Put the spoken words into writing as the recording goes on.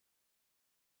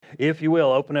If you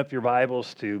will, open up your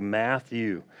Bibles to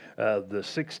Matthew, the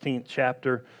 16th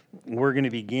chapter. We're going to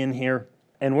begin here,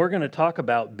 and we're going to talk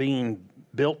about being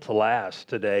built to last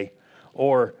today.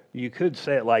 Or you could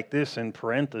say it like this in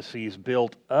parentheses,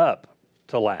 built up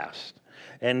to last.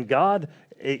 And God,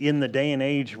 in the day and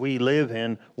age we live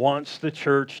in, wants the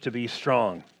church to be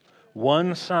strong.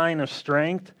 One sign of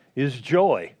strength is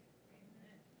joy.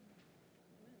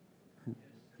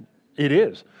 It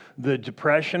is. The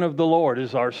depression of the Lord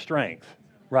is our strength,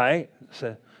 right?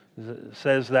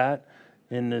 Says that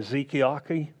in Ezekiel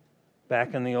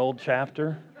back in the old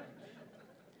chapter.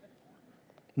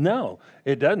 No,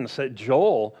 it doesn't say.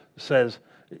 Joel says,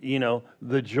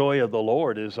 the joy of the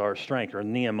Lord is our strength, or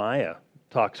Nehemiah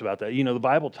talks about that. The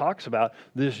Bible talks about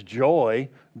this joy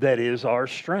that is our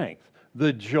strength.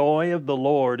 The joy of the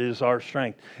Lord is our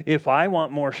strength. If I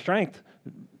want more strength,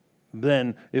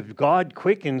 then if God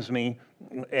quickens me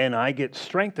and I get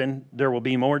strengthened, there will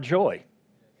be more joy.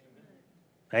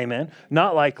 Amen.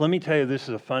 Not like, let me tell you, this is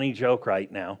a funny joke right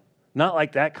now. Not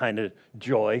like that kind of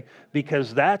joy,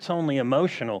 because that's only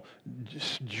emotional.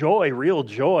 Joy, real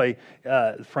joy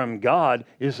from God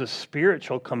is a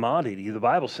spiritual commodity. The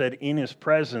Bible said in His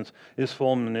presence is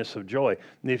fullness of joy.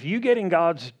 If you get in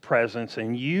God's presence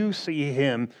and you see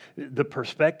Him, the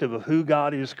perspective of who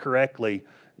God is correctly,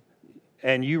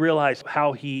 and you realize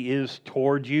how He is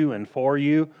toward you and for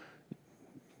you,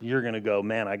 you're going to go,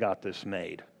 man, I got this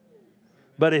made.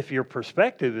 But if your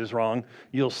perspective is wrong,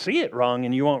 you'll see it wrong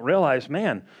and you won't realize,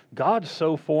 man, God's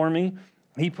so for me.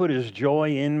 He put His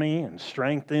joy in me and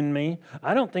strength in me.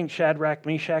 I don't think Shadrach,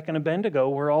 Meshach, and Abednego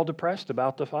were all depressed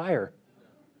about the fire.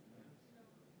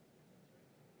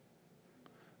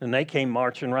 And they came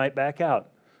marching right back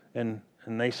out. And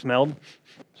they smelled,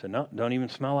 said, no, don't even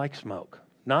smell like smoke.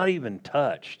 Not even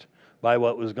touched by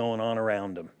what was going on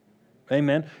around them.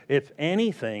 Amen. If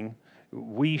anything,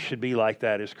 we should be like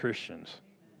that as Christians.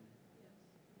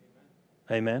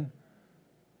 Amen.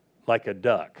 Like a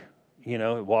duck.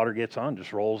 Water gets on,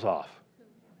 just rolls off.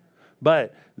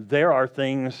 But there are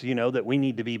things, that we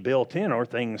need to be built in, or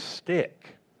things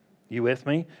stick. You with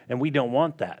me? And we don't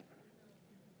want that.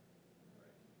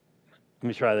 Let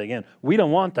me try that again. We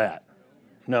don't want that.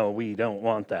 No, we don't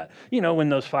want that. When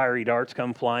those fiery darts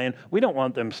come flying, we don't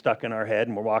want them stuck in our head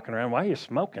and we're walking around, why are you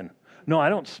smoking? No, I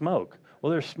don't smoke.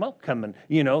 Well, there's smoke coming.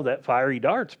 That fiery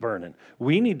dart's burning.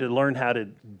 We need to learn how to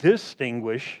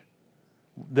distinguish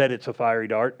that it's a fiery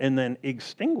dart and then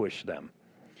extinguish them.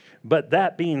 But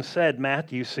that being said,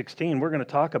 Matthew 16, we're going to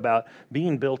talk about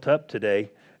being built up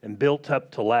today and built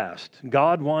up to last.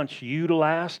 God wants you to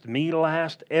last, me to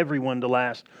last, everyone to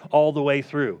last all the way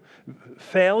through.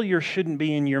 Failure shouldn't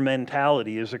be in your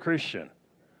mentality as a Christian.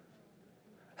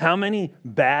 How many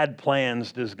bad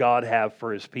plans does God have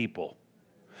for His people?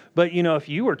 But, if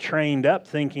you were trained up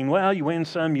thinking, well, you win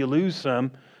some, you lose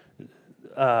some,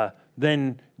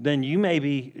 then you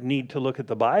maybe need to look at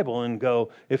the Bible and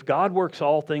go, if God works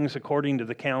all things according to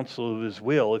the counsel of His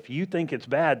will, if you think it's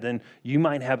bad, then you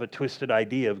might have a twisted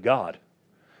idea of God.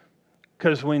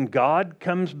 Because when God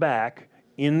comes back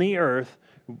in the earth,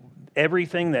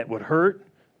 everything that would hurt,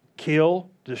 kill,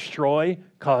 destroy,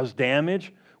 cause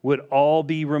damage would all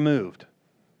be removed.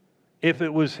 If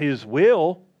it was His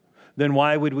will, then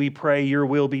why would we pray, your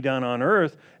will be done on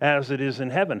earth as it is in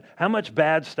heaven? How much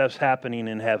bad stuff's happening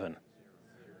in heaven?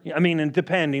 And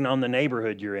depending on the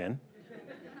neighborhood you're in.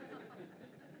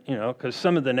 Because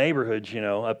some of the neighborhoods,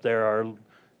 up there are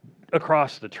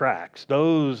across the tracks.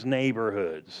 Those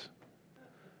neighborhoods.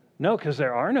 No, because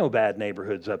there are no bad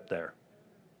neighborhoods up there.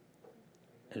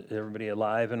 Everybody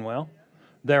alive and well?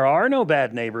 There are no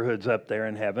bad neighborhoods up there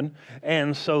in heaven.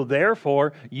 And so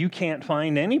therefore, you can't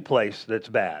find any place that's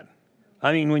bad.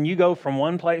 When you go from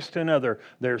one place to another,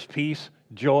 there's peace,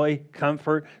 joy,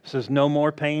 comfort. It says no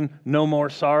more pain, no more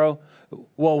sorrow.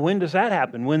 Well, when does that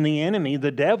happen? When the enemy,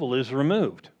 the devil, is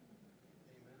removed.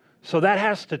 So that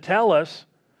has to tell us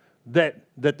that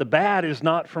the bad is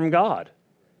not from God.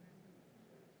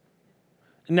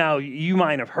 Now, you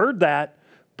might have heard that,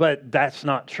 but that's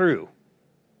not true.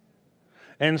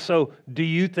 And so, do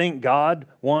you think God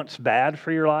wants bad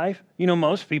for your life?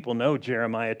 Most people know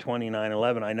Jeremiah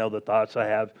 29:11. I know the thoughts I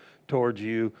have towards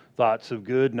you, thoughts of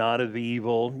good, not of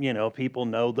evil. People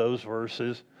know those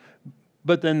verses.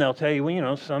 But then they'll tell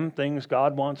you, some things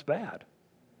God wants bad.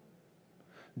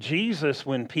 Jesus,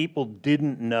 when people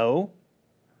didn't know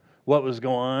what was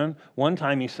going on, one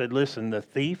time He said, listen, the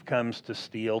thief comes to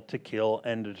steal, to kill,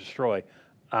 and to destroy.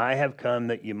 I have come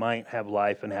that you might have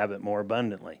life and have it more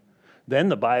abundantly. Then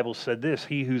the Bible said this,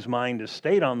 he whose mind is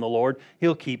stayed on the Lord,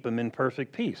 He'll keep him in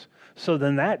perfect peace. So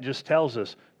then that just tells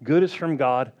us good is from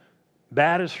God,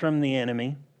 bad is from the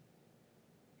enemy.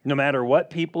 no matter what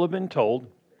people have been told.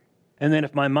 And then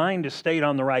if my mind is stayed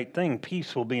on the right thing,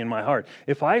 peace will be in my heart.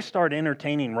 If I start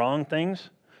entertaining wrong things,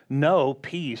 no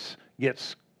peace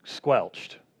gets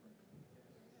squelched.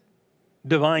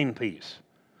 Divine peace.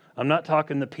 I'm not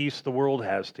talking the peace the world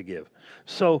has to give.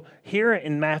 So here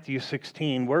in Matthew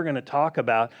 16, we're going to talk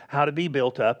about how to be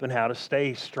built up and how to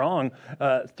stay strong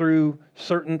through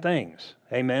certain things.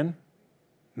 Amen?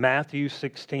 Matthew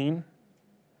 16,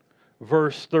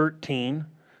 verse 13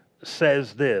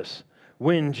 says this.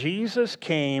 When Jesus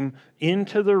came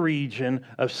into the region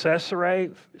of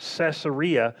Caesarea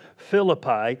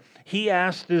Philippi, he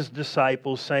asked his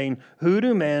disciples, saying, "Who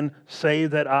do men say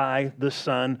that I, the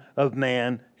Son of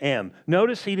Man, am?"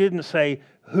 Notice he didn't say,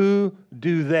 "Who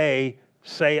do they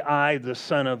say I, the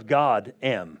Son of God,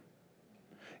 am?"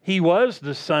 He was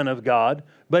the Son of God,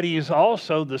 but he is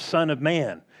also the Son of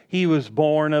Man. He was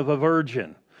born of a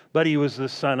virgin, but he was the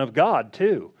Son of God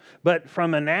too. But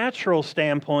from a natural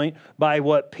standpoint, by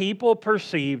what people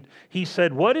perceived, he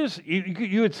said, what is,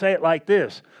 you would say it like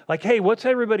this, like, hey, what's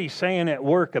everybody saying at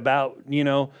work about,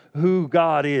 who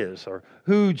God is or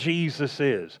who Jesus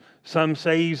is? Some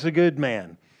say he's a good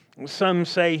man. Some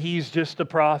say he's just a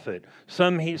prophet.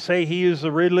 Some say he is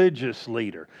a religious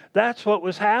leader. That's what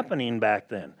was happening back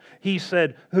then. He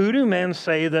said, who do men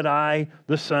say that I,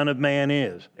 the Son of Man,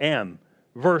 am?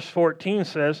 Verse 14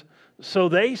 says, so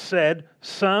they said,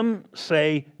 some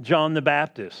say John the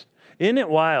Baptist. Isn't it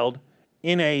wild?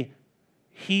 In a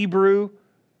Hebrew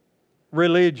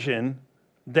religion,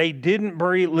 they didn't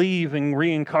believe in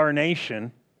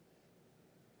reincarnation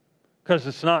because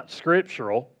it's not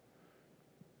scriptural.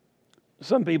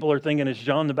 Some people are thinking it's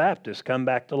John the Baptist come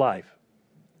back to life.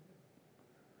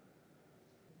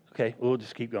 Okay, we'll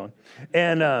just keep going.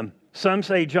 And some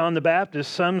say John the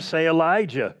Baptist, some say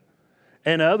Elijah,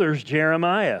 and others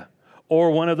Jeremiah,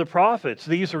 or one of the prophets.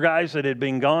 These are guys that had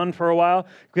been gone for a while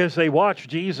because they watched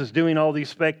Jesus doing all these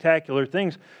spectacular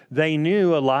things. They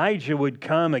knew Elijah would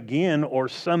come again, or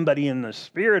somebody in the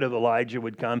spirit of Elijah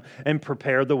would come and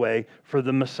prepare the way for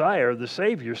the Messiah or the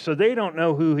Savior. So they don't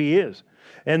know who he is.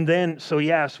 And then, so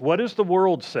he asks, what does the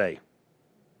world say?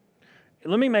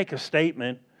 Let me make a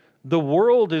statement. The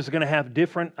world is going to have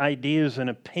different ideas and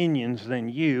opinions than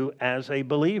you as a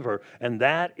believer, and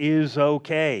that is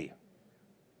okay.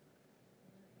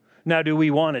 Now, do we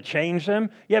want to change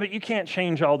them? Yeah, but you can't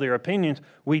change all their opinions.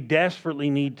 We desperately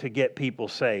need to get people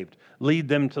saved, lead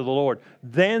them to the Lord.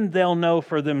 Then they'll know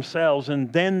for themselves,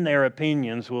 and then their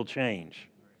opinions will change.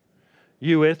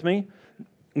 You with me?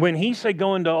 When he said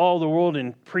go into all the world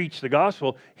and preach the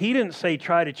gospel, he didn't say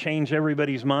try to change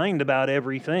everybody's mind about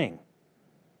everything.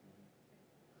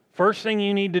 First thing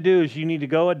you need to do is you need to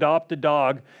go adopt a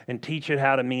dog and teach it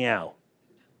how to meow.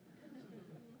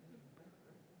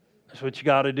 That's what you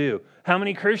got to do. How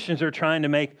many Christians are trying to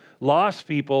make lost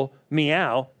people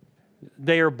meow?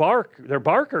 They're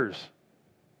barkers.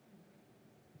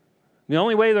 The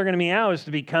only way they're going to meow is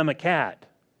to become a cat.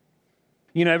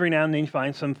 Every now and then you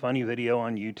find some funny video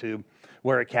on YouTube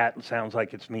where a cat sounds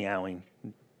like it's meowing.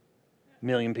 1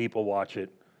 million people watch it.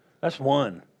 That's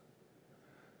one.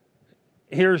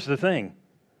 Here's the thing.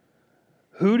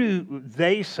 Who do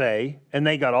they say, and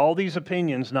they got all these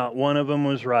opinions, not one of them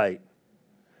was right.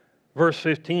 Verse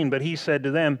 15, but he said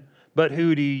to them, but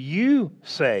who do you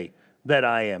say that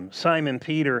I am? Simon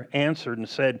Peter answered and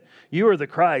said, you are the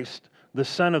Christ, the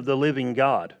Son of the living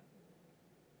God.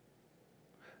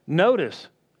 Notice,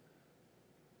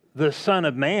 the Son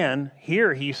of Man,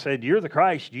 here he said, you're the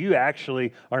Christ. You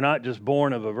actually are not just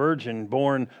born of a virgin,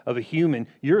 born of a human.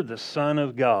 You're the Son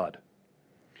of God.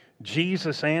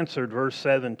 Jesus answered, verse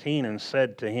 17, and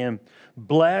said to him,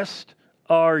 blessed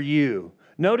are you.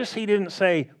 Notice he didn't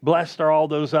say, blessed are all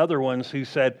those other ones who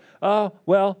said, oh,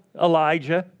 well,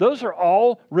 Elijah. Those are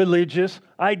all religious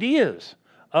ideas.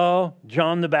 Oh,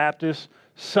 John the Baptist,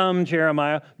 some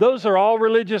Jeremiah. Those are all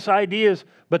religious ideas,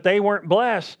 but they weren't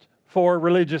blessed for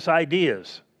religious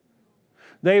ideas.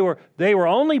 They were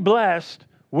only blessed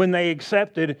when they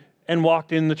accepted and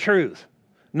walked in the truth,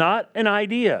 not an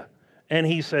idea. And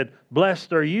he said,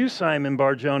 blessed are you, Simon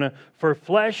Bar-Jonah, for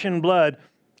flesh and blood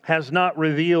has not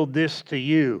revealed this to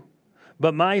you,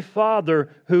 but my Father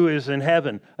who is in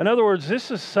heaven. In other words, this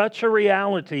is such a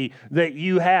reality that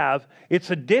you have.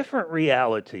 It's a different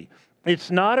reality.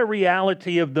 It's not a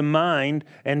reality of the mind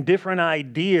and different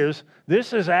ideas.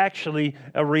 This is actually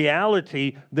a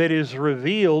reality that is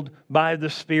revealed by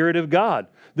the Spirit of God.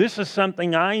 This is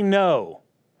something I know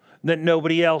that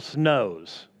nobody else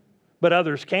knows, but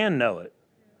others can know it.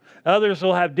 Others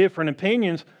will have different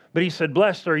opinions, but he said,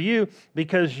 blessed are you,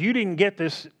 because you didn't get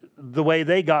this the way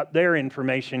they got their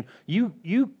information.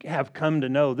 You have come to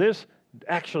know this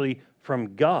actually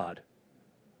from God.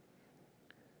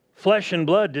 Flesh and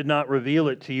blood did not reveal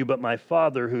it to you, but my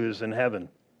Father who is in heaven.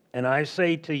 And I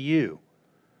say to you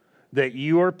that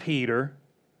you are Peter.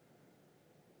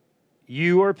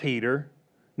 You are Peter.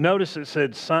 Notice it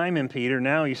said Simon Peter.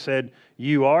 Now he said,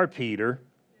 you are Peter.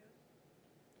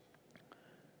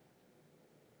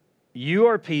 You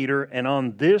are Peter, and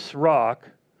on this rock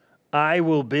I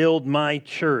will build my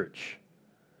church.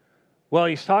 Well,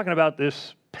 he's talking about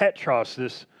this Petros,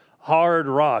 this hard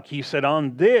rock. He said,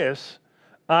 on this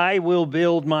I will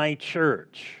build my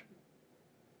church.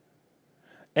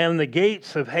 And the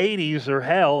gates of Hades, or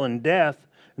hell, and death,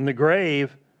 and the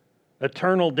grave,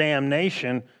 eternal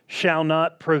damnation, shall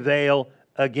not prevail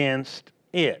against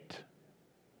it.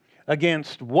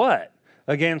 Against what?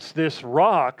 Against this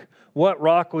rock. What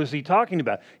rock was he talking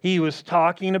about? He was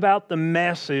talking about the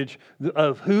message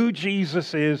of who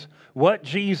Jesus is, what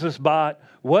Jesus bought,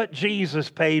 what Jesus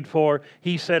paid for.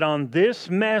 He said, on this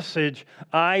message,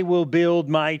 I will build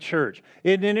my church.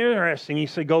 Isn't it interesting? He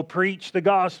said, go preach the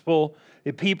gospel.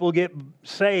 If people get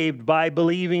saved by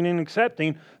believing and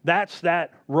accepting, that's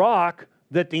that rock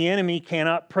that the enemy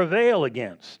cannot prevail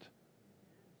against.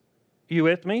 You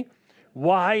with me?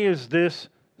 Why is this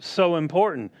so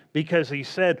important? Because he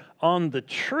said, on the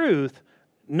truth,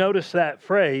 notice that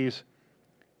phrase,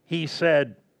 he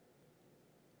said,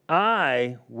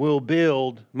 I will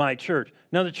build my church.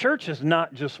 Now, the church is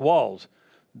not just walls.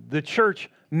 The church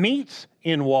meets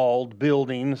in walled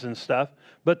buildings and stuff,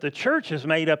 but the church is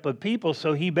made up of people.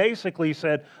 So he basically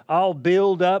said, I'll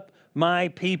build up my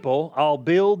people. I'll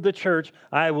build the church.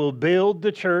 I will build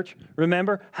the church.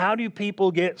 Remember, how do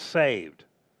people get saved?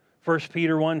 1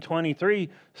 Peter 1:23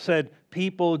 said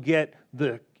people get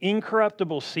the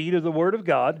incorruptible seed of the Word of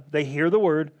God. They hear the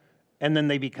Word, and then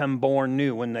they become born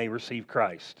new when they receive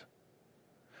Christ.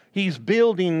 He's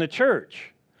building the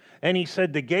church. And he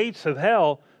said the gates of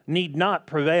hell need not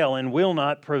prevail and will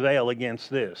not prevail against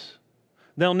this.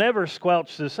 They'll never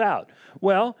squelch this out.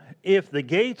 Well, if the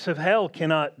gates of hell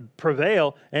cannot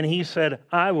prevail, and he said,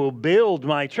 I will build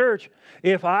my church.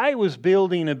 If I was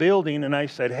building a building and I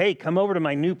said, hey, come over to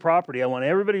my new property. I want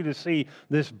everybody to see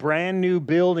this brand new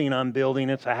building I'm building.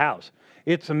 It's a house.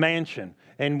 It's a mansion.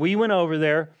 And we went over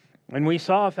there and we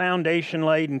saw a foundation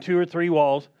laid and 2 or 3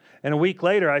 walls. And a week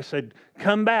later I said,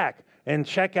 come back and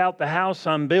check out the house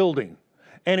I'm building.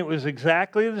 And it was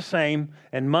exactly the same.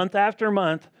 And month after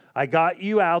month, I got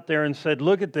you out there and said,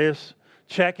 look at this,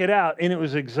 check it out. And it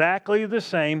was exactly the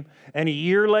same. And a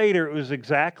year later, it was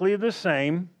exactly the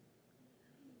same.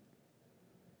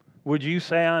 Would you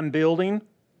say I'm building?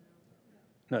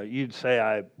 No, you'd say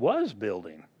I was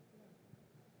building.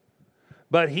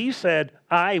 But he said,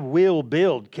 I will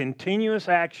build, continuous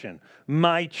action,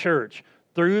 my church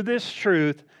through this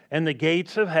truth, and the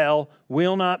gates of hell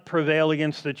will not prevail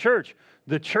against the church.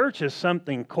 The church is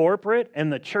something corporate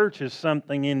and the church is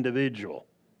something individual.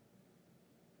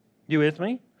 You with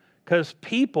me? Because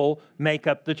people make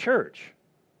up the church.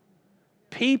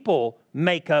 People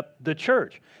make up the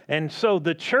church. And so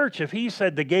the church, if he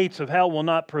said the gates of hell will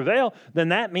not prevail, then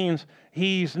that means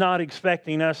he's not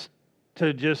expecting us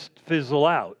to just fizzle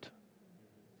out.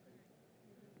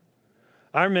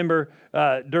 I remember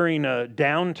during a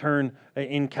downturn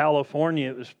in California,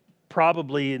 it was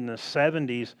probably in the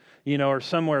 70s, or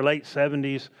somewhere late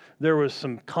 70s, there was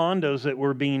some condos that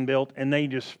were being built and they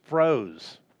just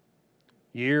froze.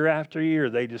 Year after year,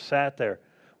 they just sat there.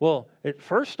 Well, it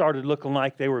first started looking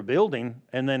like they were building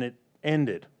and then it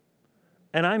ended.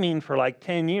 And I mean, for like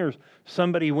 10 years,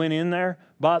 somebody went in there,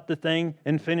 bought the thing,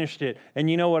 and finished it. And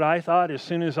you know what I thought? As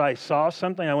soon as I saw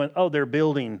something, I went, oh, they're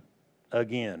building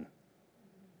again.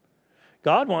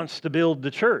 God wants to build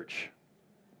the church.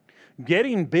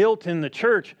 Getting built in the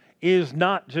church is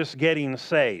not just getting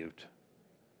saved.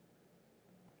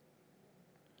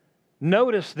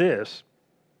 Notice this,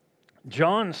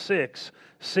 John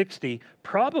 6:60,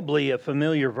 probably a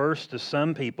familiar verse to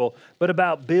some people, but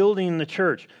about building the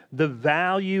church, the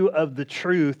value of the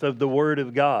truth of the Word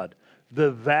of God,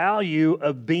 the value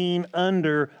of being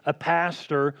under a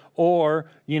pastor or,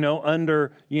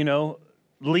 under,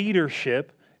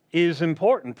 leadership is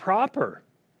important. Proper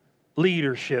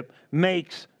leadership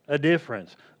makes a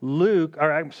difference.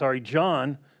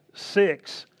 John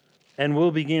 6, and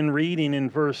we'll begin reading in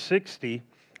verse 60.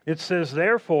 It says,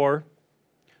 therefore,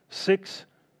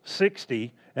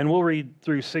 6:60, and we'll read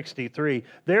through 63.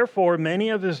 Therefore, many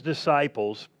of his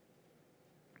disciples,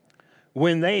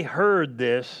 when they heard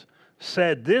this,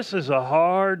 said, this is a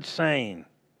hard saying.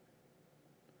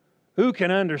 Who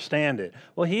can understand it?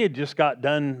 Well, he had just got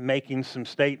done making some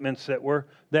statements that were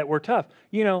tough.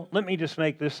 Let me just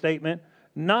make this statement.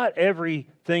 not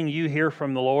everything you hear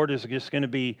from the Lord is just going to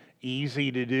be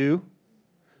easy to do.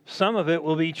 Some of it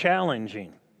will be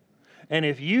challenging. And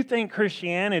if you think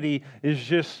Christianity is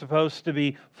just supposed to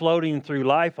be floating through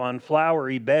life on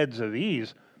flowery beds of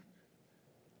ease,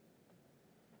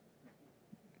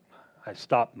 I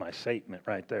stopped my statement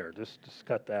right there. Just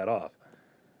cut that off.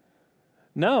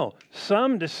 No,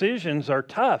 some decisions are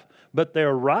tough, but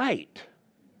they're right.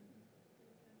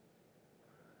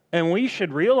 And we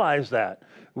should realize that.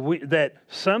 That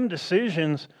some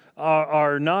decisions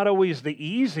are not always the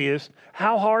easiest.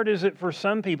 How hard is it for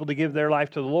some people to give their life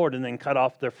to the Lord and then cut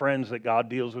off their friends that God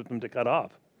deals with them to cut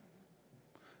off?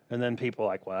 And then people are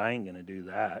like, well, I ain't going to do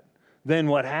that. Then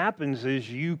what happens is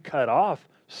you cut off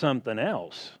something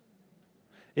else.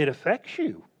 It affects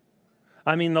you.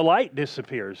 I mean, the light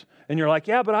disappears. And you're like,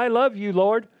 yeah, but I love you,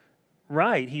 Lord.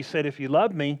 Right. He said, if you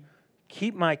love me,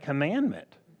 keep my commandment.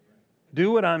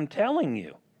 Do what I'm telling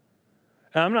you.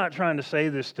 And I'm not trying to say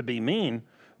this to be mean,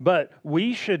 but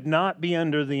we should not be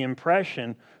under the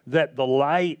impression that the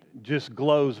light just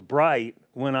glows bright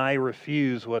when I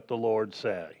refuse what the Lord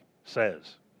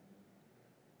says.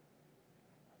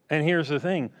 And here's the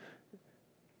thing.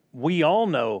 We all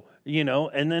know,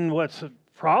 and then what's the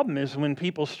problem is when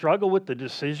people struggle with the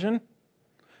decision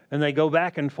and they go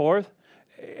back and forth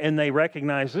and they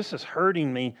recognize this is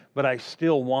hurting me, but I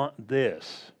still want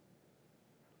this.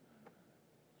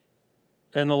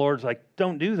 And the Lord's like,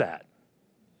 don't do that.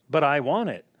 But I want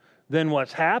it. Then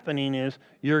what's happening is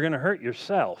you're going to hurt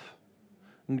yourself.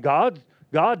 And God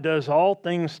does all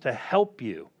things to help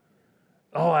you.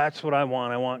 Oh, that's what I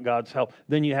want. I want God's help.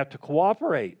 Then you have to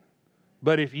cooperate.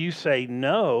 But if you say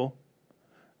no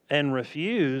and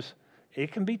refuse,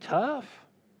 it can be tough.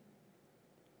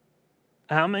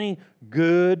 How many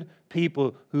good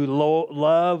people who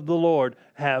love the Lord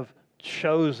have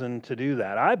chosen to do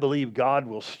that? I believe God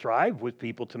will strive with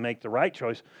people to make the right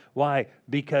choice. Why?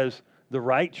 Because the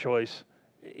right choice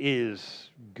is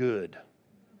good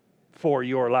for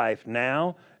your life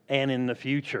now and in the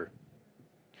future.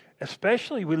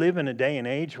 Especially we live in a day and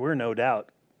age we're no doubt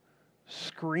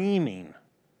screaming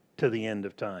to the end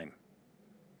of time.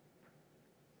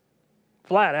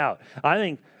 Flat out. I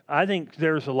think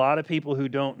there's a lot of people who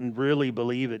don't really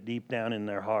believe it deep down in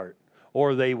their heart,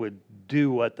 or they would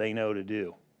do what they know to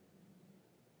do.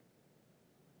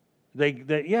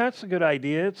 Yeah, it's a good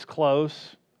idea. It's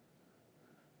close.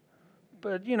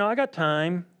 But, I got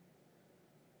time.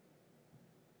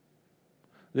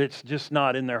 It's just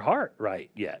not in their heart right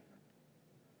yet.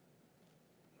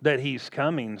 That He's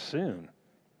coming soon.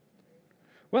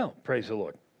 Well, praise the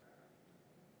Lord.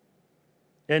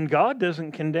 And God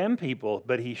doesn't condemn people,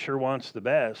 but He sure wants the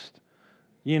best.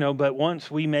 But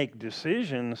once we make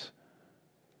decisions,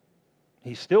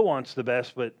 He still wants the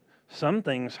best, but some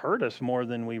things hurt us more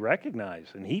than we recognize.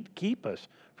 And He'd keep us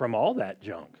from all that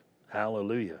junk.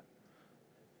 Hallelujah.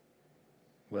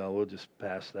 Well, we'll just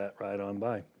pass that right on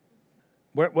by.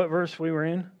 What verse we were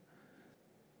in?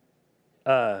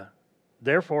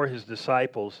 Therefore His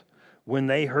disciples, when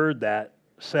they heard that,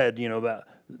 said, about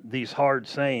these hard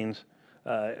sayings,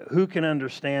 who can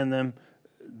understand them?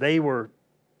 They were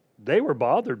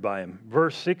bothered by Him.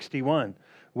 Verse 61,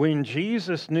 when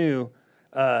Jesus knew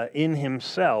in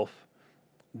Himself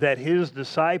that His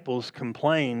disciples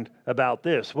complained about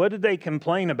this. What did they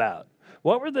complain about?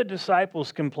 What were the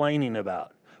disciples complaining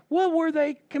about? What were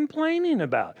they complaining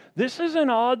about? This is an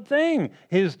odd thing.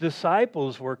 His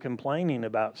disciples were complaining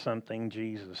about something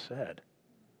Jesus said.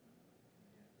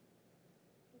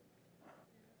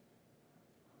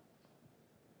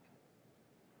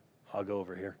 I'll go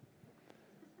over here.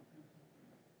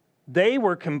 They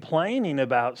were complaining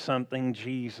about something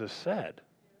Jesus said.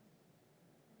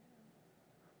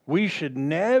 We should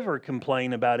never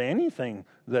complain about anything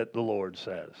that the Lord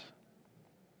says.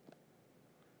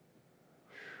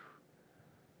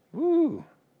 Woo!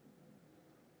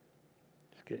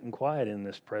 It's getting quiet in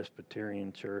this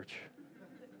Presbyterian church.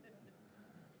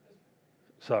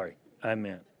 Sorry, I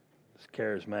meant this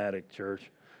charismatic church.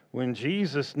 When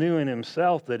Jesus knew in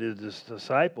Himself that His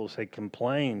disciples had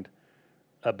complained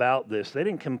about this, they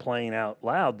didn't complain out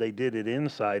loud, they did it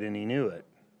inside, and He knew it.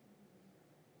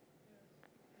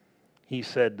 He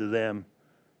said to them,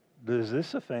 does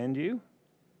this offend you?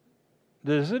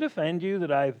 Does it offend you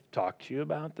that I've talked to you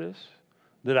about this?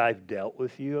 That I've dealt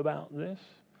with you about this?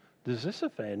 Does this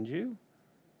offend you?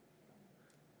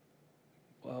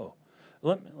 Whoa.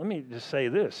 Let me just say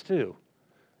this too.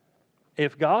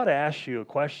 If God asks you a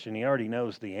question, He already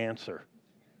knows the answer.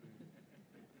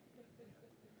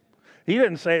 He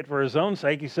didn't say it for His own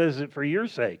sake. He says it for your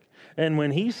sake. And when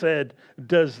He said,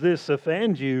 does this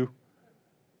offend you?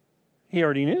 He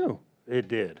already knew. it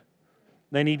did.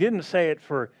 And he didn't say it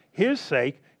for his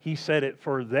sake. He said it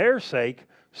for their sake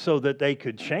so that they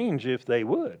could change if they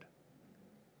would.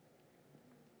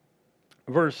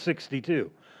 Verse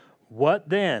 62. What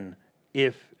then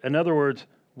if, in other words,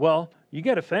 well, you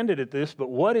get offended at this, but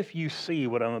what if you see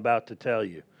what I'm about to tell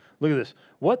you? Look at this.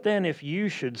 What then if you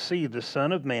should see the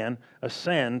Son of Man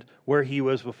ascend where he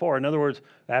was before? In other words,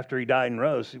 after he died and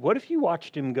rose, what if you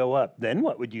watched him go up? Then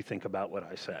what would you think about what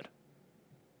I said?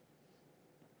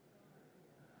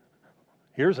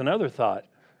 Here's another thought.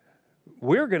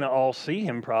 We're going to all see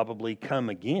him probably come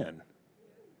again.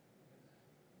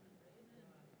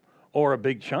 Or a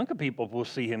big chunk of people will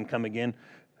see him come again.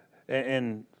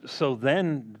 And so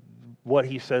then what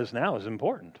he says now is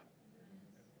important.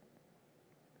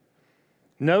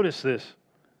 Notice this.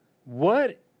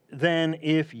 What then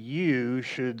if you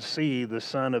should see the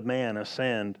Son of Man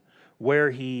ascend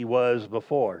where he was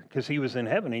before? Because he was in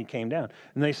heaven and he came down.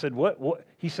 And they said, what?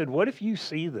 He said, what if you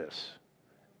see this?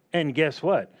 And guess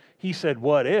what? He said,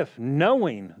 what if,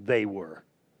 knowing they were?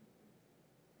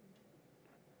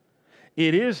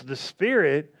 It is the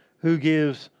Spirit who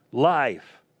gives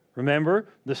life. Remember,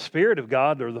 the Spirit of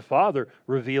God or the Father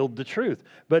revealed the truth.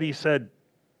 But he said,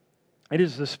 it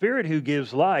is the Spirit who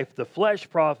gives life. The flesh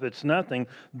profits nothing.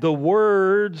 The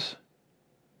words.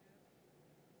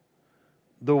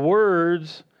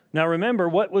 Now remember,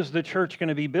 what was the church going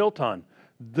to be built on?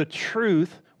 The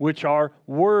truth, which are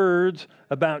words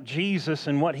about Jesus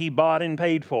and what he bought and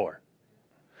paid for.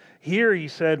 Here he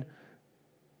said,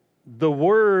 the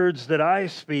words that I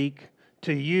speak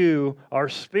to you are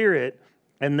spirit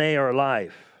and they are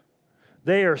life.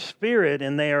 They are spirit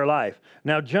and they are life.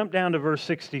 Now jump down to verse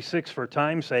 66 for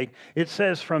time's sake. It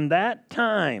says, from that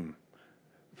time,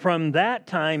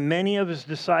 many of his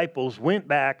disciples went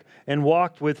back and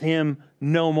walked with him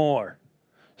no more.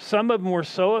 Some of them were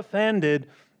so offended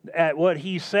at what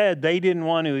he said, they didn't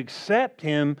want to accept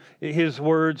his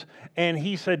words. And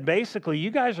he said, basically, you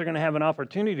guys are going to have an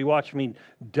opportunity to watch me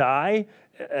die,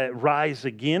 rise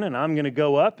again, and I'm going to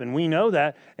go up, and we know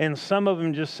that. And some of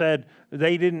them just said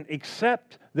they didn't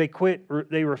accept, they quit,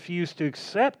 they refused to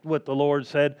accept what the Lord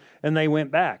said, and they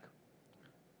went back.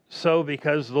 So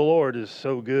because the Lord is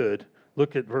so good,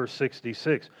 look at verse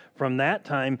 66. From that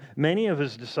time, many of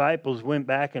his disciples went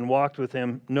back and walked with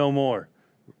him no more.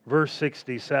 Verse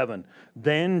 67,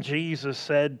 then Jesus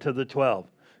said to the 12,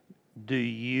 do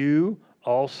you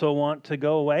also want to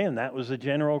go away? And that was a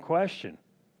general question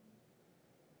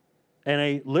and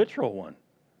a literal one.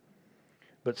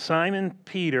 But Simon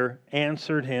Peter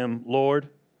answered him, Lord,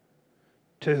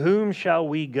 to whom shall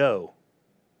we go?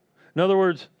 In other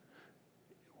words,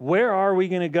 where are we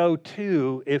going to go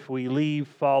to if we leave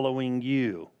following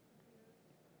you?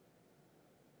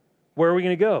 Where are we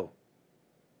going to go?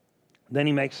 Then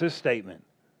he makes this statement.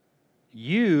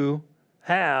 You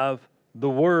have the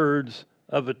words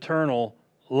of eternal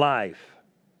life.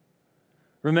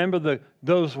 Remember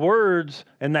those words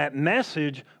and that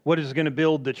message, what is going to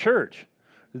build the church.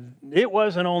 It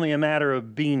wasn't only a matter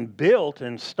of being built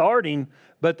and starting,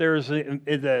 but there's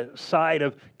the side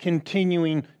of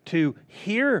continuing to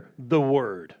hear the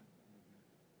word.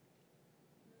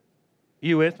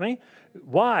 You with me?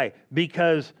 Why?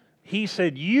 Because he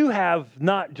said, you have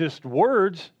not just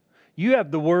words, you have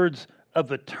the words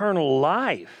of eternal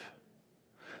life.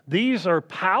 These are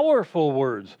powerful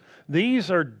words.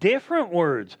 These are different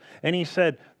words. And he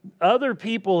said, other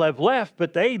people have left,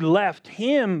 but they left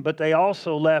him, but they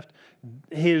also left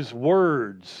his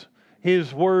words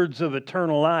of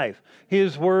eternal life,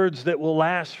 his words that will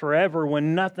last forever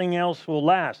when nothing else will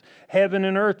last. Heaven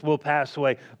and earth will pass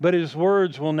away, but his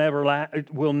words will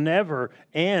never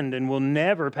end and will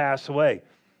never pass away.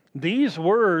 These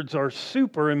words are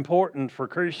super important for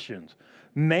Christians.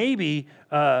 Maybe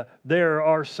there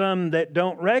are some that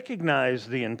don't recognize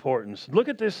the importance. Look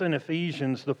at this in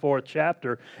Ephesians, the 4th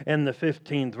chapter and the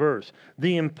 15th verse.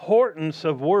 The importance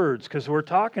of words, because we're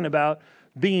talking about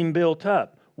being built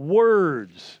up.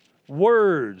 Words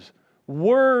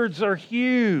are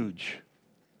huge.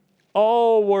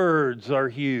 All words are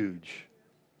huge.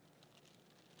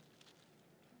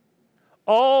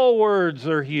 All words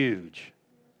are huge.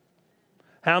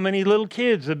 How many little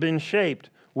kids have been shaped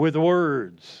with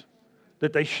words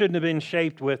that they shouldn't have been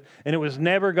shaped with, and it was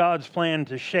never God's plan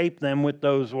to shape them with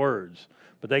those words.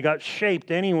 But they got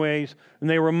shaped anyways, and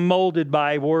they were molded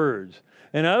by words.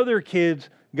 And other kids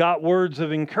got words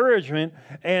of encouragement,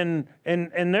 and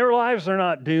their lives are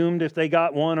not doomed if they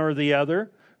got one or the other.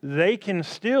 They can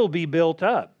still be built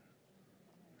up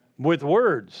with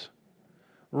words.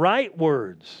 Right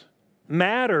words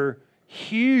matter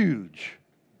huge.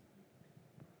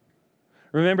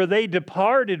 Remember, they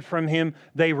departed from Him.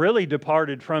 They really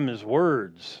departed from His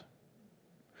words.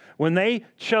 When they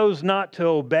chose not to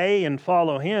obey and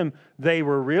follow Him, they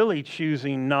were really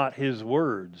choosing not His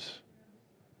words.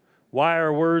 Why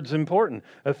are words important?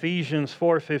 Ephesians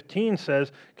 4:15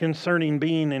 says, concerning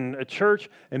being in a church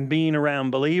and being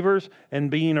around believers and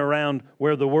being around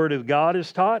where the Word of God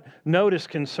is taught. Notice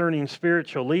concerning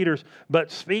spiritual leaders,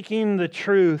 but speaking the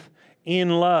truth in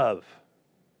love,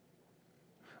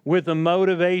 with the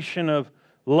motivation of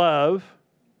love,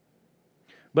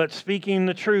 but speaking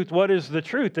the truth. What is the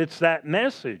truth? It's that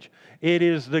message. It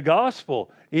is the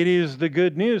gospel. It is the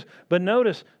good news. But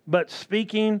notice, but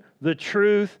speaking the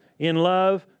truth in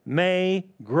love may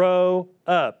grow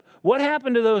up. What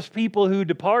happened to those people who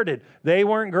departed? They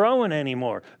weren't growing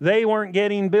anymore. They weren't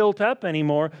getting built up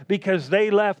anymore because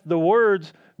they left the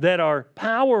words that are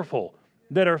powerful,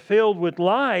 that are filled with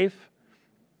life.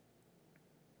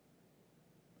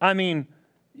 I mean,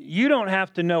 you don't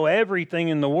have to know everything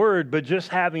in the Word, but just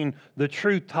having the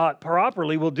truth taught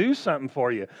properly will do something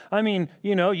for you. I mean,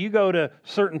 you go to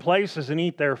certain places and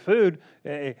eat their food,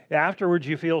 afterwards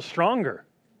you feel stronger,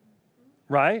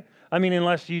 right? I mean,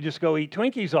 unless you just go eat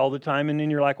Twinkies all the time and then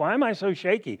you're like, why am I so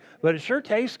shaky? But it sure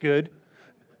tastes good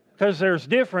because there's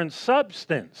different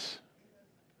substance.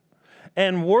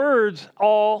 And words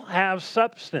all have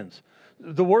substance.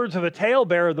 The words of a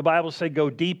talebearer, the Bible said, go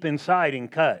deep inside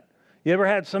and cut. You ever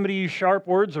had somebody use sharp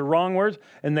words or wrong words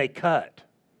and they cut?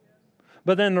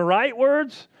 But then the right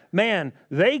words, man,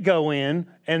 they go in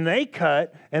and they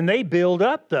cut and they build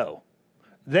up though.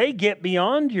 They get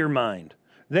beyond your mind.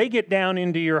 They get down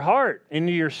into your heart,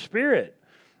 into your spirit.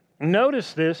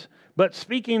 Notice this, but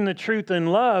speaking the truth in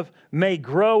love may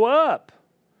grow up,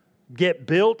 get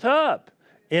built up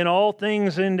in all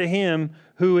things into Him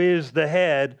who is the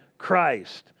head,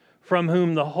 Christ, from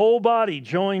whom the whole body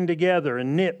joined together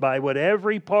and knit by what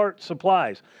every part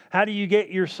supplies. How do you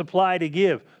get your supply to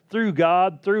give? Through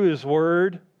God, through His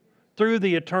Word, through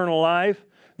the eternal life.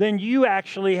 Then you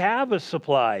actually have a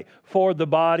supply for the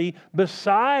body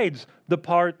besides the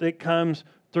part that comes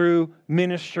through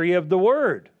ministry of the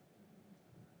Word.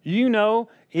 You know,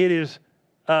 it is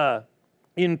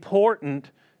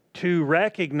important to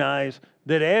recognize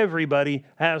that everybody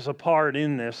has a part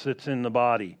in this that's in the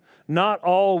body. Not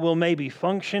all will maybe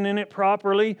function in it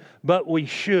properly, but we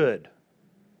should.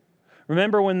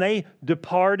 Remember when they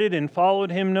departed and followed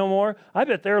Him no more? I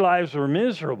bet their lives were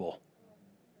miserable.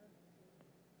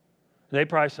 They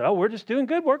probably said, oh, we're just doing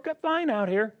good. We're fine out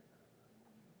here.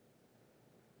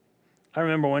 I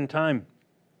remember one time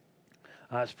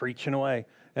I was preaching away,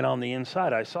 and on the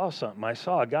inside I saw something. I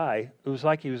saw a guy. It was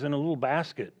like he was in a little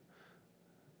basket.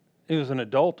 It was an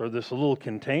adult or this little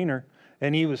container,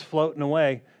 and he was floating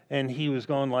away, and he was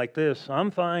going like this,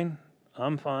 I'm fine,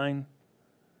 I'm fine.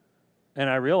 And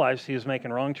I realized he was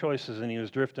making wrong choices, and he was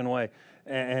drifting away.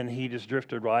 And he just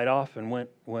drifted right off and went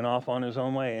off on his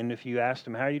own way. And if you asked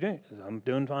him, how are you doing? He said, I'm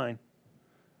doing fine.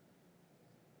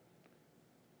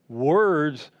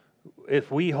 Words, if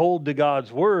we hold to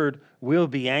God's Word, will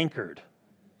be anchored.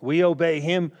 We obey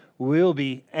Him, we'll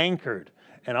be anchored.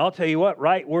 And I'll tell you what,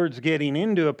 right words getting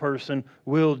into a person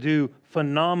will do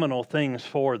phenomenal things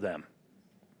for them.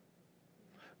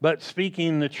 But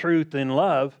speaking the truth in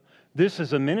love, this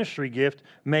is a ministry gift,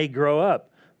 may grow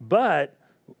up. But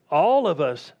all of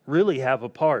us really have a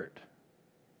part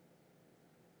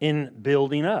in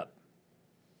building up.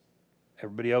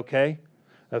 Everybody okay?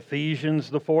 Ephesians,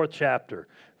 the 4th chapter.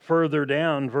 Further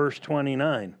down, verse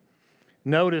 29.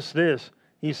 Notice this.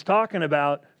 He's talking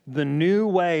about the new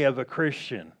way of a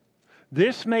Christian.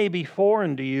 This may be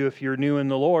foreign to you if you're new in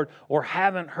the Lord or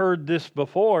haven't heard this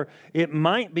before. It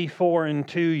might be foreign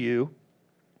to you.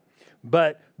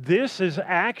 But this is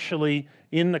actually,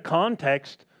 in the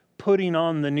context, putting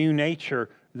on the new nature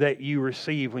that you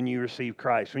receive when you receive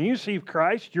Christ. When you receive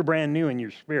Christ, you're brand new in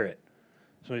your spirit.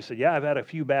 So he said, yeah, I've had a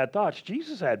few bad thoughts.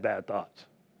 Jesus had bad thoughts.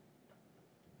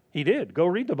 He did. Go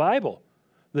read the Bible.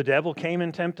 The devil came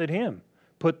and tempted him,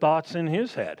 put thoughts in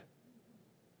his head.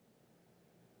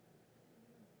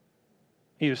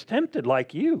 He was tempted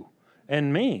like you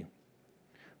and me,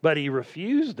 but he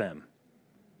refused them.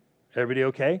 Everybody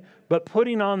okay? But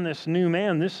putting on this new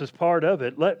man, this is part of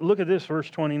it. Look at this, verse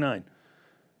 29.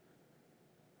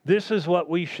 This is what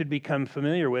we should become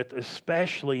familiar with,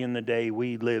 especially in the day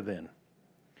we live in.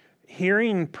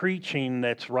 Hearing preaching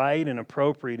that's right and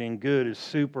appropriate and good is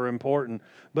super important,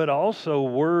 but also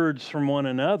words from one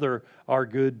another are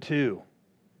good too.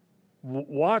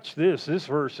 Watch this. This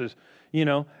verse is, You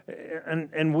know,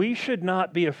 and we should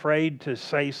not be afraid to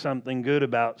say something good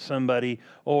about somebody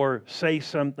or say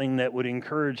something that would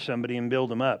encourage somebody and build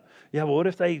them up. Yeah, well, what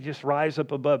if they just rise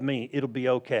up above me? It'll be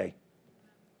okay.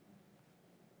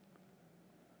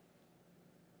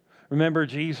 Remember,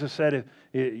 Jesus said,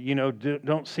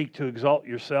 don't seek to exalt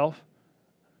yourself,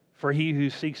 for he who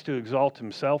seeks to exalt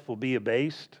himself will be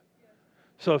abased.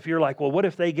 So if you're like, well, what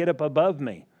if they get up above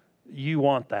me? You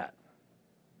want that.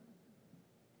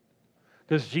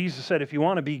 Because Jesus said, if you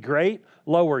want to be great,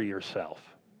 lower yourself.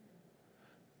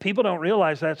 People don't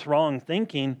realize that's wrong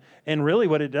thinking, and really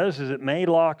what it does is it may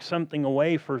lock something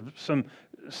away for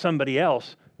somebody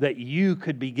else that you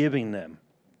could be giving them.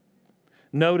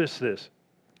 Notice this.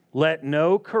 Let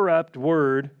no corrupt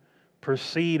word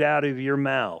proceed out of your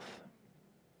mouth.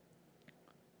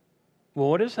 Well,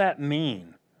 what does that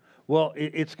mean? Well,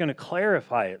 it's going to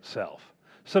clarify itself.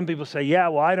 Some people say, yeah,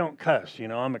 well, I don't cuss.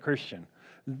 I'm a Christian.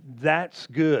 That's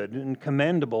good and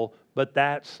commendable, but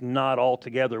that's not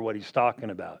altogether what he's talking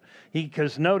about.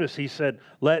 Because notice he said,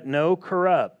 let no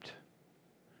corrupt.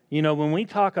 When we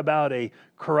talk about a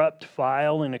corrupt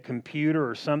file in a computer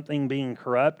or something being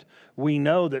corrupt, we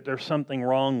know that there's something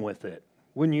wrong with it.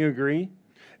 Wouldn't you agree?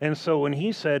 And so when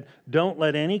he said, don't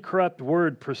let any corrupt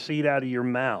word proceed out of your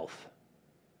mouth,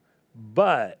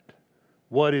 but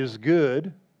what is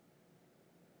good,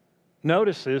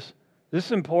 notice this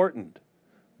is important.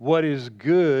 What is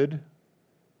good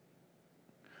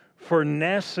for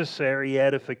necessary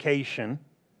edification.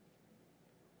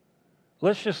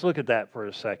 Let's just look at that for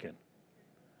a second.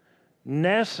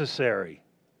 Necessary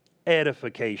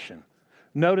edification.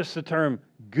 Notice the term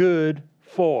good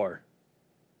for.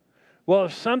 Well,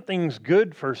 if something's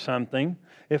good for something,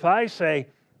 if I say,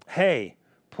 hey,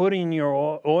 putting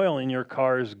your oil in your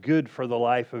car is good for the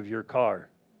life of your car.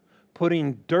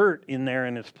 Putting dirt in there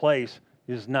in its place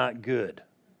is not good.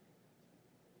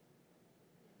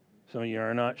 Some of you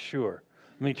are not sure.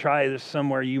 Let me try this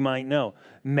somewhere you might know.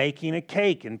 Making a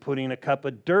cake and putting a cup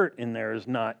of dirt in there is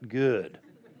not good.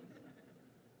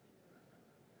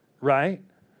 Right?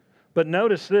 But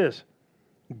notice this.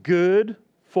 Good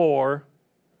for,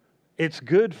 it's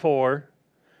good for,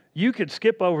 you could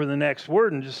skip over the next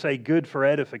word and just say good for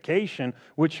edification,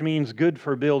 which means good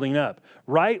for building up.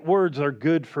 Right words are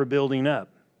good for building up.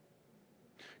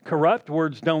 Corrupt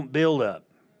words don't build up.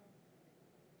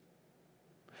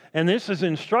 And this is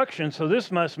instruction, so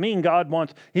this must mean God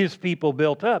wants His people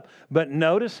built up. But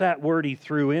notice that word He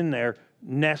threw in there,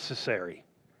 necessary.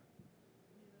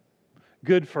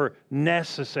 Good for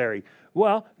necessary.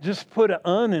 Well, just put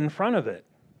an in front of it.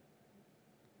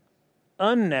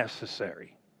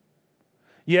 Unnecessary.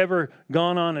 You ever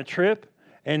gone on a trip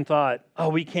and thought, oh,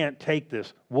 we can't take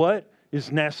this. What is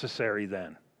necessary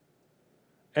then?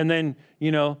 And then,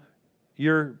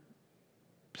 your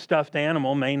stuffed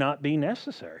animal may not be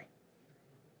necessary.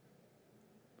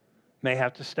 May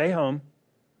have to stay home.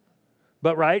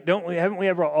 But haven't we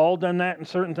ever all done that in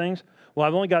certain things? Well,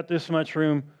 I've only got this much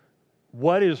room.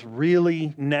 What is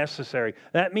really necessary?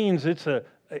 That means it's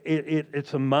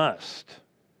a must.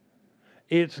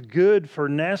 It's good for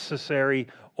necessary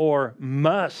or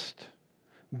must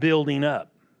building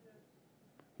up.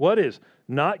 What is?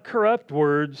 Not corrupt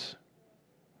words,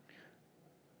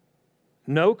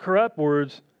 no corrupt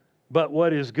words, but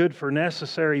what is good for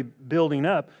necessary building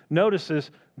up. Notice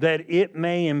this, that it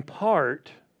may impart.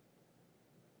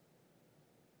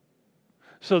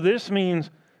 So this means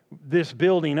this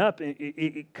building up,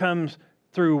 it comes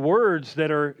through words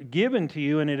that are given to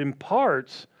you, and it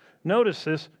imparts, notice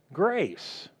this,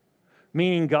 grace.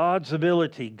 Meaning God's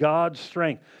ability, God's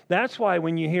strength. That's why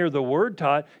when you hear the word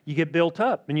taught, you get built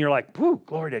up, and you're like, "Whoo,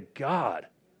 glory to God."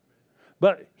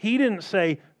 But he didn't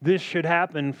say this should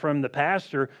happen from the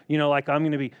pastor, like I'm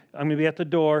going to be at the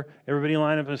door, everybody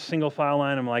line up in a single file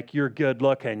line. I'm like, you're good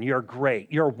looking, you're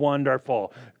great, you're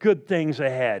wonderful, good things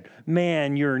ahead.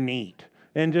 Man, you're neat.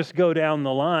 And just go down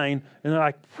the line, and they're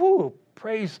like, whew,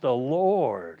 praise the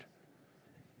Lord.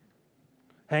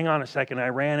 Hang on a second, I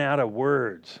ran out of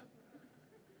words.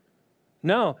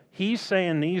 No, he's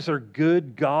saying these are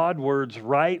good God words,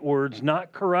 right words,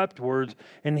 not corrupt words.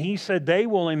 And he said they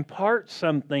will impart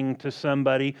something to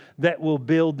somebody that will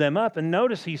build them up. And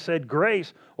notice he said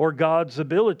grace or God's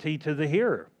ability to the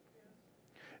hearer.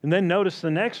 And then notice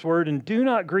the next word, and do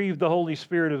not grieve the Holy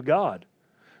Spirit of God.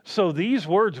 So these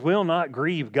words will not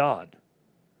grieve God.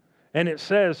 And it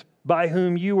says, by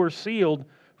whom you were sealed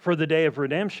for the day of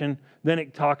redemption. Then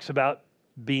it talks about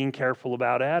being careful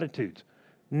about attitudes.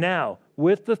 Now,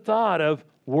 with the thought of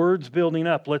words building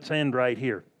up, let's end right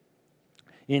here.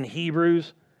 In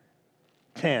Hebrews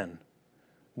 10,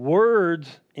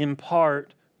 words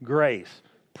impart grace.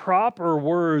 proper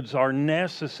words are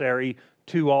necessary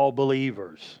to all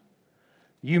believers.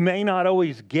 You may not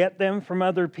always get them from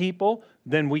other people,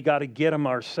 then we got to get them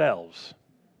ourselves.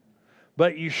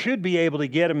 But you should be able to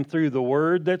get them through the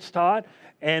word that's taught,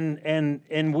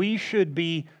 and we should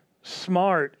be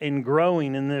smart in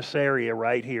growing in this area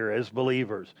right here as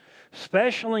believers,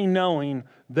 especially knowing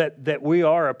that we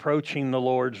are approaching the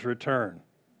Lord's return.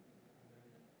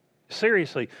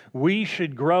 Seriously, we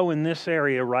should grow in this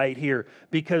area right here,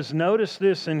 because notice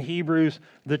this in Hebrews,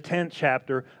 the 10th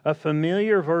chapter, a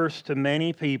familiar verse to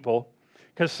many people,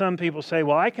 because some people say,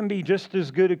 well, I can be just as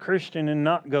good a Christian and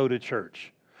not go to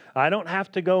church. I don't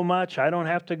have to go much. I don't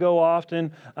have to go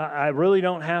often. I really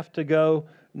don't have to go.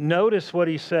 Notice what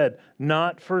he said,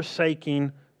 not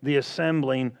forsaking the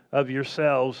assembling of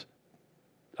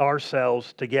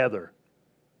ourselves together.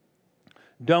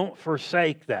 Don't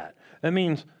forsake that. That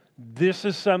means this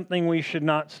is something we should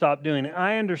not stop doing.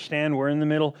 I understand we're in the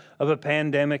middle of a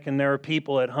pandemic and there are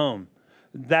people at home.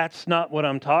 That's not what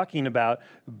I'm talking about.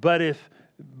 But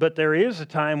there is a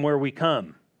time where we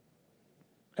come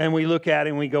and we look at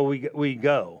it and we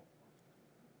go.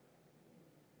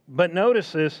 But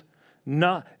notice this,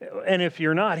 and if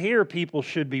you're not here, people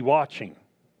should be watching.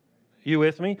 You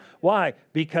with me? Why?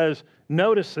 Because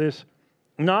notice this,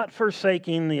 not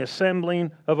forsaking the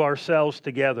assembling of ourselves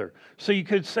together. So you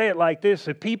could say it like this: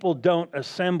 if people don't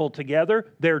assemble together,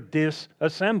 they're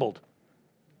disassembled.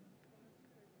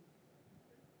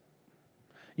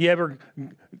 You ever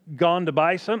gone to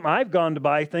buy something? I've gone to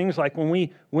buy things like when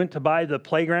we went to buy the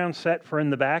playground set for in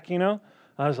the back, I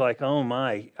was like, oh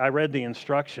my, I read the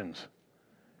instructions.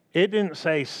 It didn't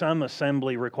say some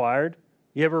assembly required.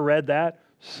 You ever read that?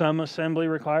 Some assembly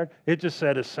required? It just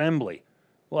said assembly.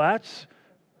 Well, that's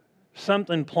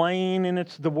something plain, and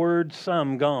it's the word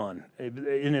some gone.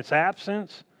 In its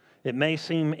absence, it may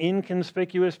seem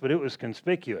inconspicuous, but it was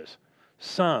conspicuous.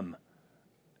 Some.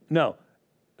 No,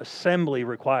 assembly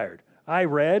required. I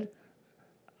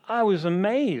was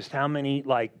amazed how many,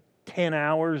 10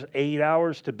 hours, 8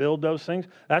 hours to build those things.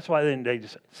 That's why they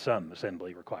just some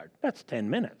assembly required. That's 10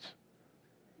 minutes.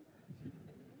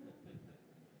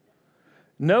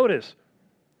 Notice,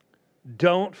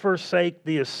 don't forsake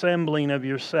the assembling of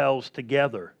yourselves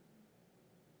together.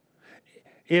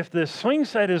 If the swing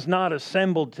set is not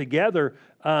assembled together,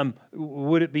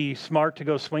 would it be smart to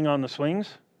go swing on the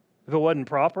swings if it wasn't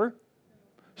proper?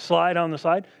 Slide on the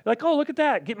side? Like, oh, look at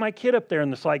that. Get my kid up there,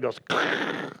 and the slide goes.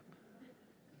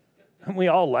 And we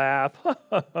all laugh.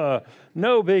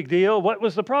 No big deal. What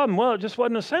was the problem? Well, it just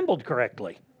wasn't assembled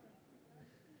correctly.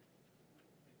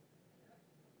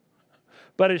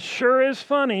 But it sure is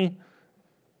funny.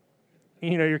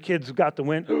 Your kids got the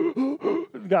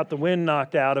wind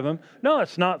knocked out of them. No,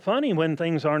 it's not funny when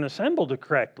things aren't assembled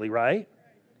correctly, right?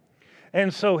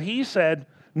 And so he said,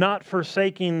 not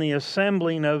forsaking the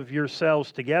assembling of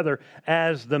yourselves together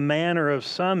as the manner of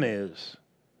some is.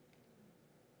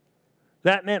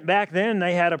 That meant back then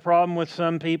they had a problem with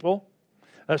some people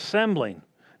assembling.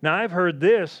 Now I've heard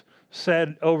this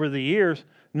said over the years,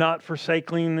 not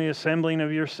forsaking the assembling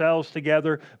of yourselves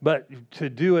together, but to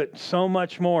do it so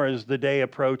much more as the day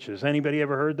approaches. Anybody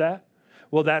ever heard that?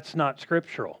 Well, that's not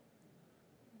scriptural.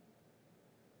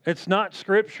 It's not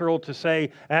scriptural to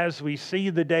say, as we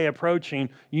see the day approaching,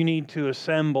 you need to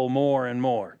assemble more and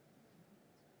more.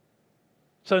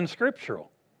 It's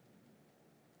unscriptural.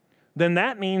 Then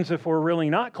that means if we're really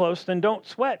not close, then don't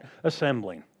sweat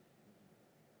assembling.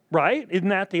 Right? Isn't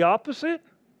that the opposite?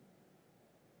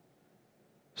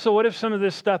 So what if some of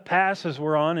this stuff passes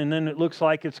we're on, and then it looks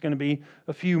like it's going to be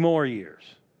a few more years?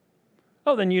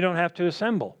 Oh, then you don't have to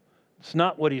assemble. It's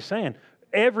not what he's saying.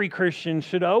 Every Christian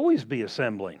should always be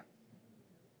assembling.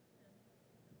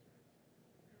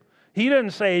 He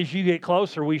doesn't say as you get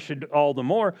closer, we should all the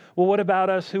more. Well, what about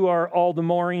us who are all the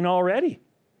mooring already?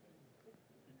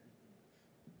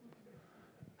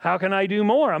 How can I do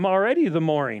more? I'm already the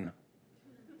mooring.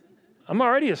 I'm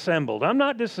already assembled. I'm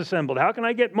not disassembled. How can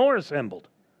I get more assembled?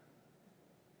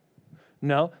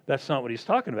 No, that's not what he's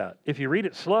talking about. If you read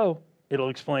it slow, it'll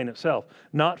explain itself.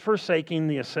 Not forsaking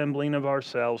the assembling of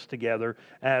ourselves together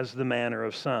as the manner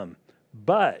of some,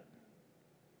 but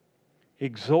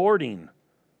exhorting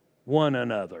one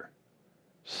another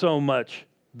so much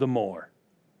the more.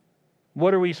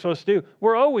 What are we supposed to do?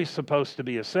 We're always supposed to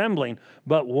be assembling,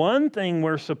 but one thing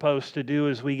we're supposed to do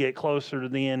as we get closer to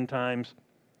the end times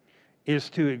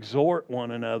is to exhort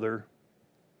one another,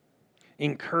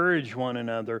 encourage one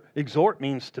another. Exhort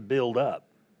means to build up.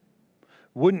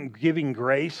 Wouldn't giving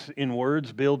grace in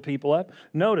words build people up?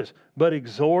 Notice, but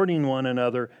exhorting one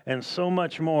another, and so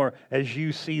much more as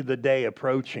you see the day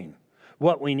approaching.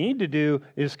 What we need to do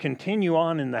is continue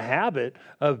on in the habit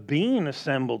of being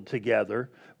assembled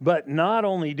together, but not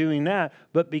only doing that,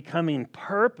 but becoming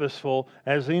purposeful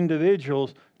as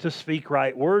individuals to speak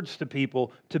right words to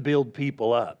people, to build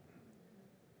people up.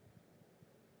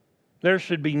 There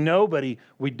should be nobody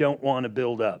we don't want to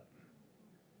build up.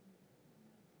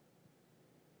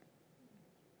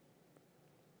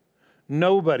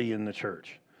 Nobody in the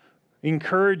church.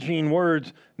 Encouraging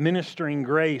words, ministering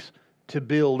grace to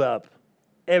build up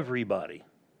everybody.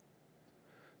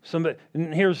 Somebody,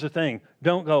 and here's the thing.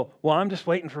 Don't go, well, I'm just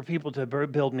waiting for people to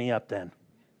build me up then.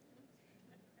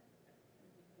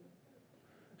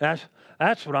 That's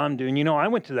what I'm doing. You know, I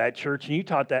went to that church and you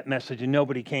taught that message and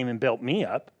nobody came and built me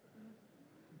up.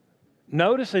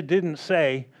 Notice it didn't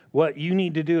say what you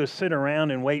need to do is sit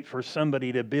around and wait for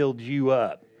somebody to build you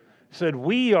up. It said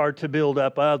we are to build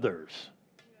up others.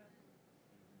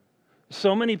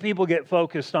 So many people get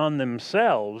focused on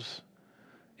themselves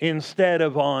instead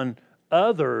of on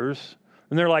others.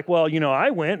 And they're like, well, you know, I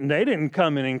went and they didn't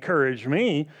come and encourage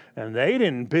me and they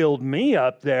didn't build me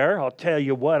up there. I'll tell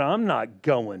you what, I'm not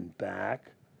going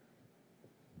back.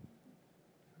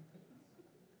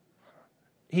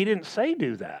 He didn't say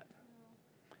do that.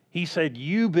 He said,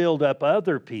 you build up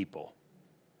other people.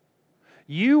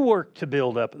 You work to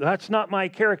build up. That's not my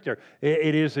character.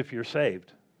 It is if you're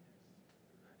saved.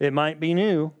 It might be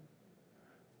new,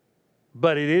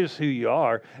 but it is who you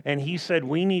are. And he said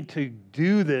we need to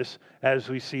do this as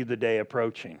we see the day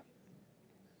approaching.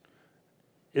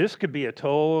 This could be a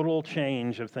total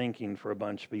change of thinking for a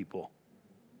bunch of people.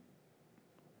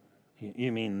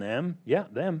 You mean them? Yeah,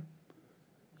 them.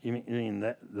 You mean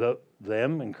that,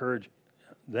 them, encourage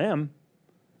them.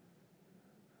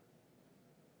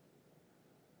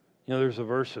 You know, there's a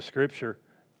verse of Scripture.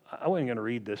 I wasn't going to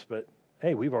read this, but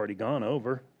hey, we've already gone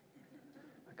over.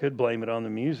 I could blame it on the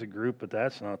music group, but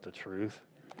that's not the truth.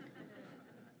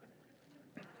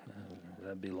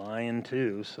 That'd be lying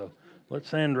too. So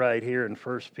let's end right here in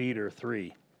 1 Peter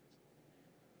 3.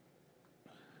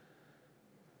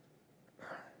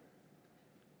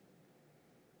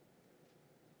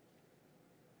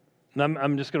 And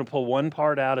I'm just going to pull one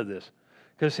part out of this.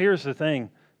 Because here's the thing.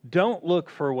 Don't look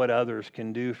for what others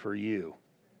can do for you.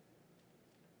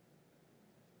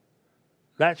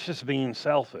 That's just being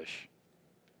selfish.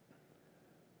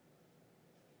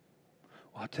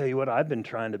 Well, I'll tell you what, I've been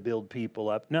trying to build people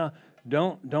up. No,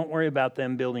 don't worry about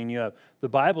them building you up. The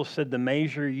Bible said the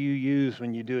measure you use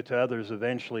when you do it to others,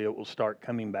 eventually it will start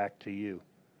coming back to you.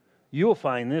 You'll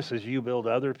find this as you build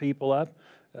other people up,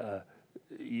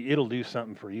 it'll do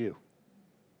something for you.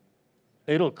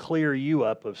 It'll clear you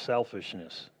up of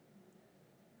selfishness.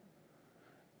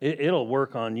 It'll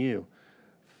work on you.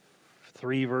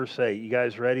 3 verse 8. You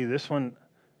guys ready? This one,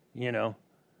 you know,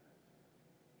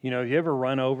 have you ever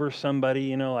run over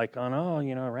somebody, like on,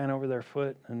 I ran over their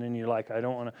foot, and then you're like, I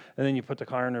don't want to, and then you put the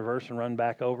car in reverse and run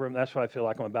back over them? That's what I feel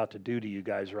like I'm about to do to you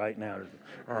guys right now.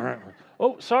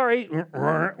 Oh, sorry.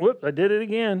 Whoop, I did it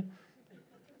again.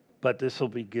 But this will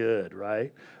be good,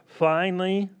 right?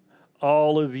 Finally,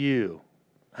 all of you.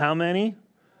 How many?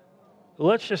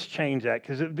 Let's just change that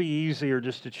because it would be easier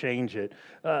just to change it.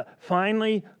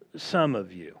 Finally, some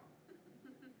of you.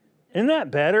 Isn't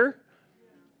that better?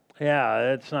 Yeah,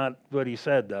 that's not what he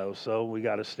said, though, so we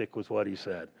got to stick with what he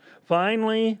said.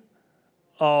 Finally,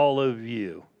 all of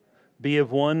you. Be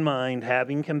of one mind,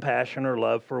 having compassion or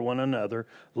love for one another.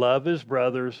 Love as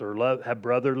brothers, or have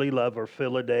brotherly love, or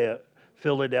Philadelphia,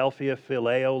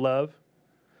 phileo love.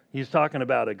 He's talking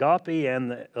about agape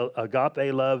and the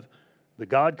agape love, the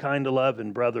God kind of love,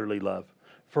 and brotherly love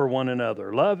for one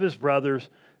another. Love as brothers.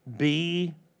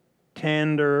 Be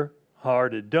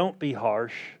tender-hearted. Don't be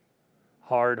harsh,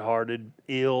 hard-hearted,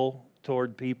 ill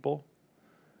toward people.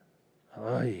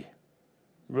 Oy.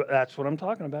 That's what I'm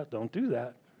talking about. Don't do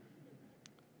that.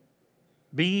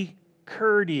 Be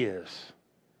courteous.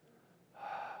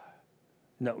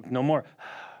 No more.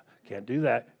 Can't do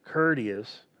that.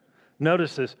 Courteous.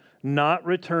 Notice this. Not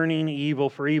returning evil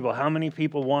for evil. How many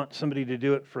people want somebody to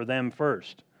do it for them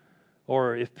first?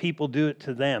 Or if people do it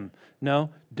to them?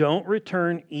 No. Don't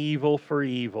return evil for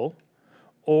evil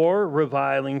or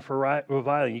reviling for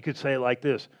reviling. You could say it like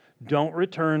this. Don't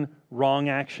return wrong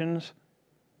actions.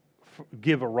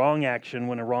 Give a wrong action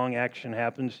when a wrong action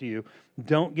happens to you.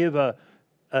 Don't give a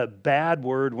bad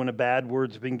word when a bad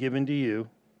word's been given to you.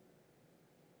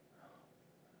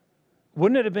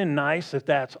 Wouldn't it have been nice if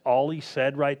that's all he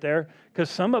said right there? Because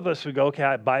some of us would go, okay,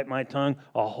 I bite my tongue,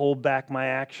 I'll hold back my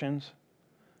actions.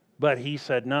 But he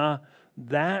said, nah,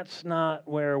 that's not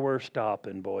where we're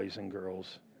stopping, boys and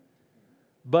girls.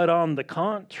 But on the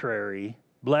contrary,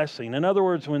 blessing. In other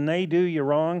words, when they do you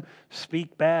wrong,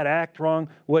 speak bad, act wrong,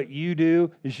 what you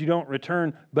do is you don't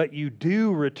return, but you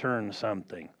do return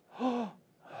something.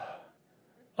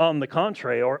 On the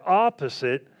contrary, or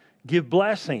opposite, give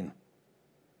blessing.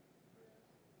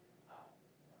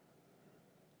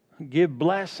 Give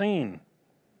blessing.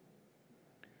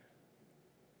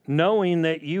 Knowing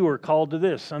that you are called to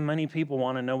this. So many people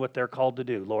want to know what they're called to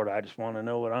do. Lord, I just want to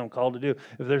know what I'm called to do.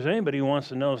 If there's anybody who wants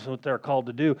to know what they're called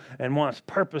to do and wants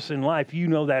purpose in life, you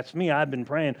know that's me. I've been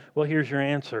praying. Well, here's your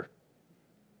answer.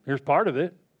 Here's part of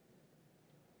it.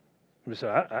 You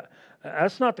say,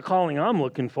 that's not the calling I'm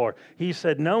looking for. He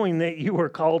said, knowing that you were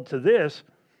called to this.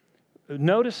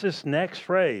 Notice this next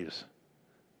phrase.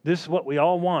 This is what we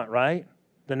all want, right?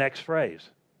 The next phrase.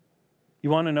 You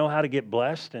want to know how to get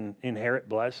blessed and inherit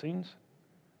blessings?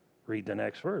 Read the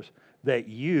next verse. That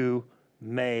you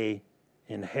may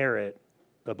inherit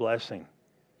the blessing.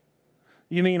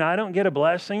 You mean I don't get a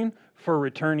blessing for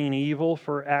returning evil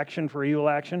for evil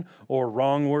action, or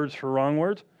wrong words for wrong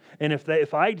words? And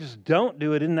if I just don't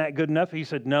do it, isn't that good enough? He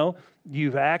said, no,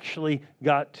 you've actually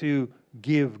got to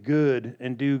give good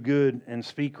and do good and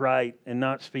speak right and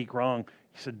not speak wrong.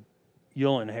 He said,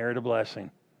 you'll inherit a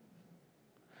blessing.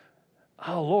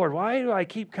 Oh, Lord, why do I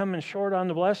keep coming short on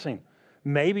the blessing?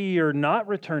 Maybe you're not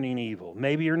returning evil.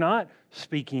 Maybe you're not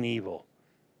speaking evil.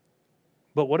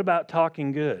 But what about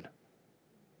talking good?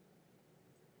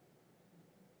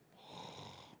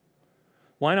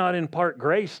 Why not impart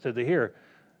grace to the hearer?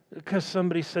 Because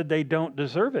somebody said they don't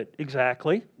deserve it.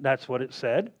 Exactly. That's what it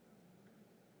said.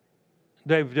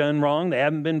 They've done wrong. They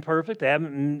haven't been perfect. They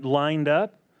haven't lined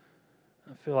up.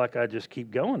 I feel like I just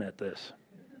keep going at this.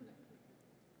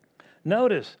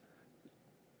 Notice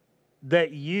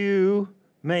that you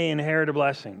may inherit a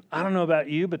blessing. I don't know about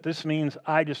you, but this means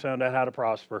I just found out how to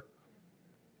prosper.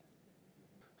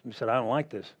 You said, I don't like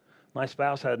this. My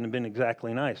spouse hadn't been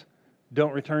exactly nice.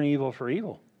 Don't return evil for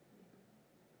evil.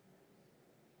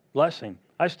 Blessing.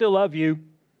 I still love you.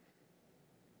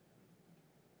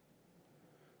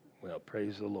 Well,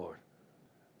 praise the Lord.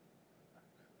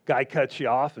 Guy cuts you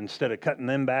off instead of cutting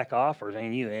them back off or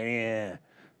saying, yeah.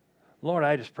 Lord,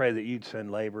 I just pray that you'd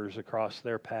send laborers across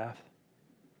their path,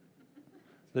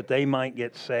 that they might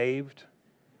get saved.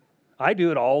 I do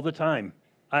it all the time.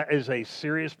 As a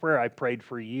serious prayer, I prayed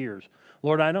for years.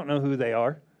 Lord, I don't know who they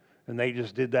are, and they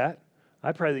just did that.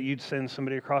 I pray that you'd send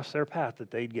somebody across their path,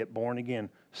 that they'd get born again.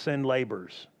 Send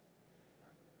laborers.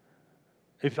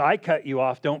 If I cut you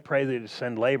off, don't pray that you'd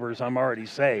send laborers. I'm already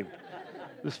saved.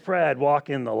 Just pray I'd walk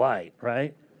in the light,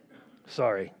 right?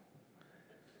 Sorry.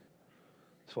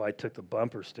 That's why I took the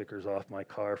bumper stickers off my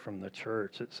car from the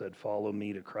church. It said, follow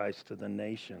me to Christ to the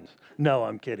nations. No,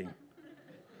 I'm kidding.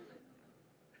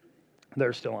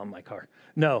 They're still on my car.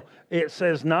 No, it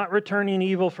says not returning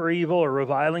evil for evil or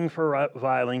reviling for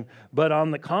reviling, but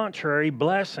on the contrary,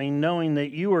 blessing, knowing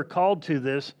that you were called to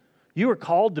this. You were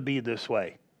called to be this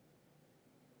way.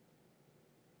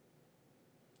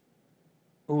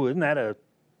 Ooh, isn't that a...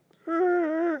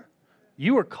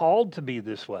 You were called to be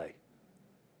this way.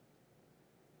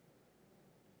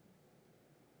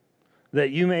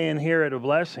 That you may inherit a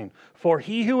blessing. For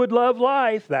he who would love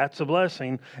life, that's a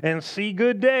blessing, and see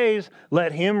good days,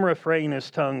 let him refrain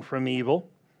his tongue from evil.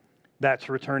 That's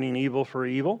returning evil for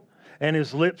evil. And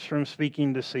his lips from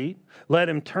speaking deceit. Let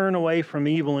him turn away from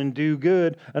evil and do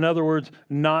good. In other words,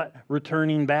 not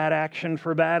returning bad action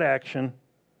for bad action.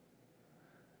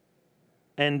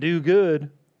 And do good.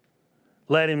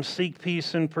 Let him seek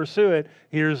peace and pursue it.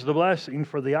 Here's the blessing.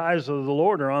 For the eyes of the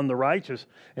Lord are on the righteous,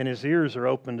 and his ears are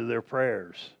open to their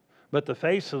prayers. But the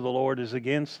face of the Lord is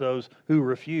against those who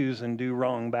refuse and do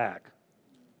wrong back.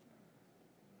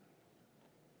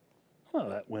 Well,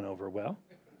 that went over well.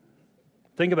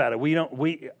 Think about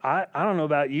it. I don't know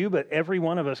about you, but every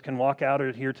one of us can walk out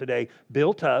of here today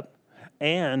built up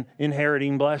and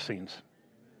inheriting blessings.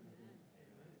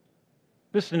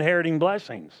 Just inheriting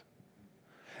blessings.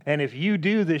 And if you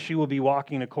do this, you will be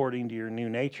walking according to your new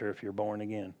nature if you're born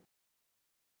again.